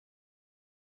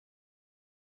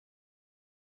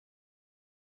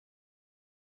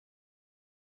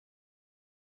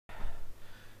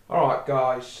Alright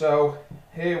guys, so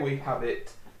here we have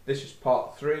it. This is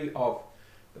part 3 of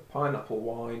the pineapple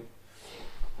wine.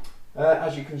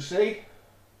 As you can see,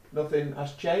 nothing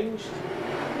has changed.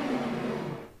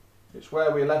 It's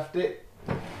where we left it.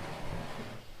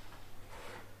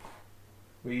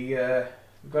 We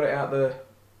got it out the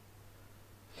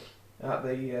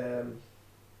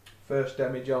first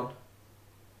demijohn,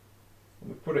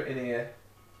 and we put it in here,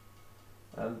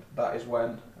 and that is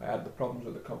when I had the problems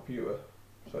with the computer.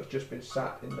 So it's just been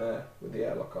sat in there with the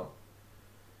airlock on.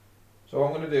 So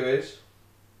what I'm going to do is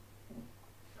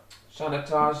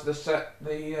sanitize the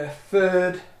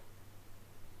third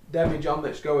demijohn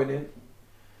that's going in.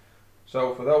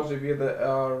 So for those of you that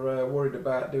are worried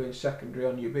about doing secondary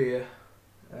on your beer,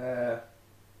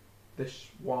 this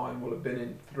wine will have been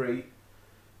in 3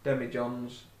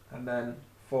 demijohns and then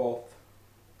 4th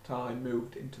time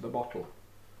moved into the bottle.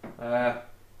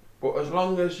 But as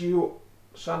long as you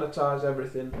sanitize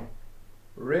everything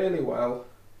really well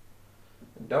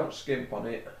and don't skimp on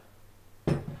it,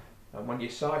 and when you're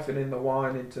siphoning the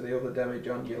wine into the other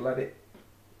demijohn, you let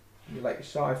your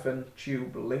siphon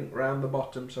tube link round the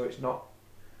bottom so it's not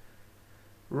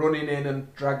running in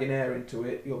and dragging air into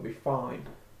it, you'll be fine.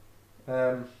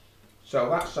 So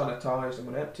that's sanitized. I'm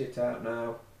going to empty it out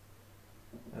now,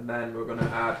 and then we're going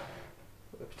to add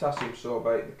the potassium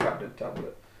sorbate, the Cabden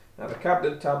tablet. Now the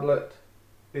Cabden tablet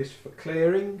is for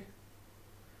clearing,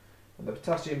 and the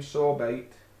potassium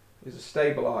sorbate is a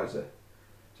stabilizer.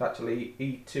 It's actually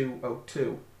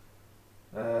E2O2.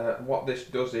 And what this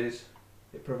does is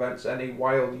it prevents any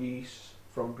wild yeast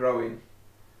from growing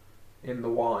in the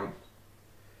wine.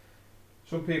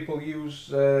 Some people use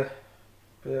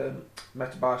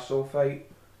metabisulfate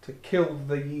to kill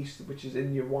the yeast which is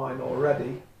in your wine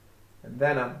already and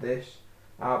then add this.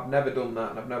 I've never done that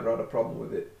and I've never had a problem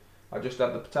with it. I just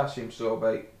add the potassium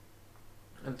sorbate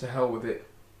and to hell with it,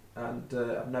 and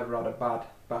I've never had a bad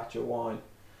batch of wine.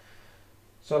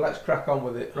 So let's crack on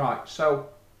with it. Right, so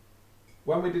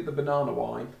when we did the banana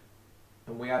wine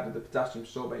and we added the potassium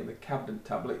sorbate in the Cabden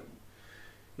tablet,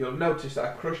 you'll notice that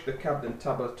I crushed the Cabden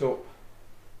tablet up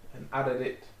and added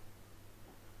it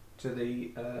to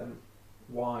the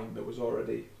wine that was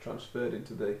already transferred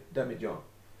into the demijohn.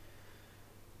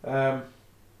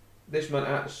 This meant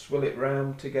I had to swill it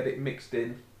round to get it mixed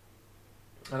in,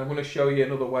 and I'm going to show you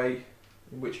another way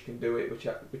in which you can do it,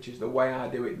 which is the way I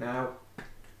do it now.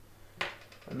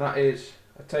 And that is,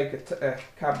 I take a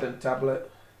Cabden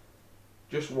tablet,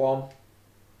 just one,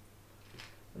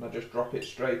 and I just drop it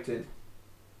straight in.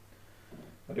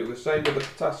 I do the same with the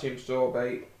potassium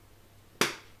sorbate.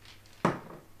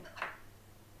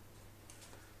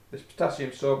 This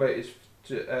potassium sorbate is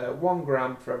 1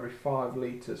 gram for every 5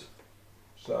 litres.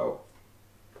 So,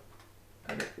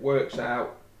 and it works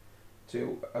out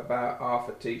to about half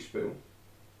a teaspoon.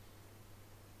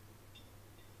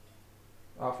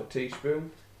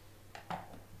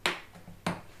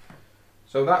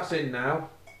 So that's in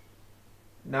now.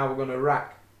 Now we're going to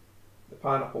rack the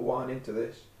pineapple wine into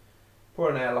this, put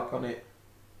an airlock on it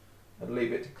and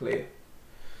leave it to clear.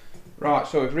 Right,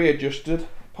 so we've readjusted.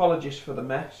 Apologies for the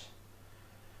mess.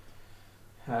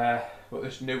 But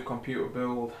this new computer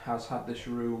build has had this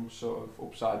room sort of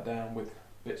upside down with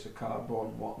bits of cardboard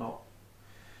and whatnot.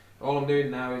 All I'm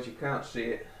doing now is, you can't see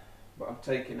it, but I'm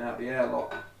taking out the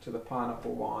airlock to the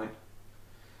pineapple wine.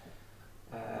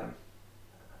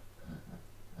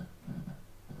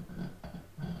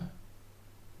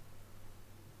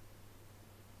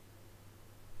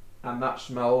 And that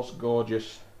smells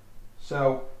gorgeous.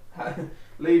 So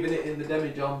leaving it in the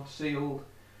demijohn sealed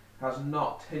has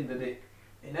not hindered it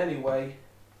in any way,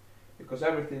 because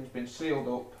everything's been sealed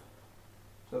up,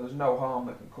 so there's no harm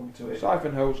that can come to it.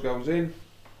 Siphon hose goes in,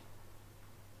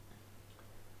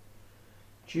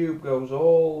 tube goes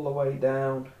all the way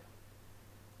down,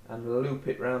 and loop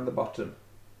it round the bottom,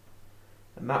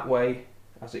 and that way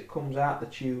as it comes out the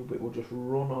tube it will just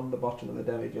run on the bottom of the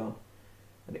demijohn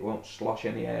and it won't slosh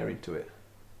any air into it.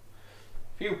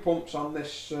 A few pumps on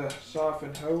this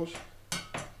siphon hose,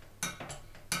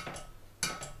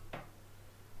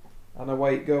 and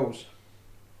away it goes.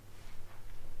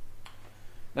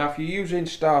 Now if you're using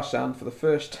Star Sand for the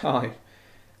first time,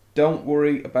 don't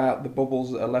worry about the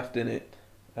bubbles that are left in it.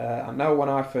 I know when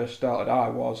I first started I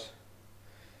was,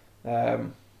 but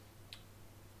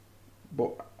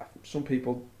some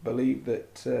people believe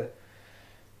that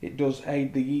it does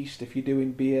aid the yeast if you're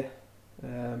doing beer.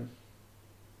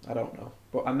 I don't know,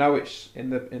 but I know it's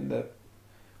in the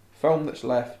foam that's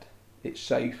left, it's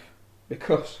safe,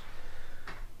 because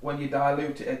when you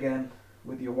dilute it again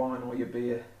with your wine or your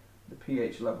beer, the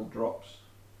pH level drops.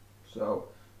 So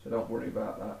don't worry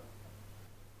about that.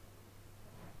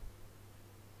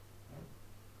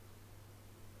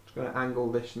 Just going to angle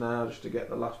this now just to get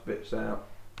the last bits out.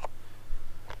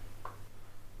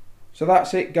 So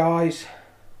that's it, guys.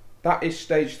 That is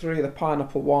stage 3 of the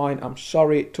pineapple wine. I'm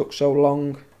sorry it took so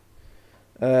long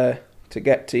to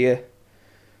get to you,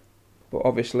 but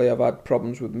obviously I've had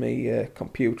problems with my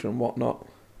computer and whatnot.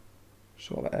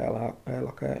 Sort that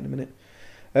airlock out in a minute.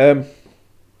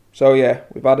 So yeah,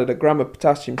 we've added a gram of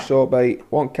potassium sorbate,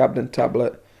 1 Cabden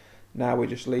tablet. Now we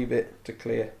just leave it to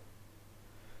clear.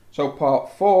 So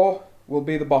part 4 will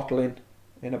be the bottling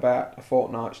in about a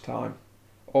fortnight's time,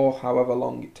 or however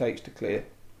long it takes to clear.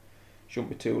 Shouldn't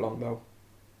be too long though.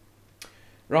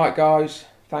 Right guys,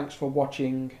 thanks for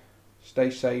watching.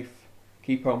 Stay safe,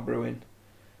 keep on brewing,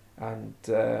 and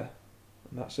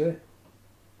that's it.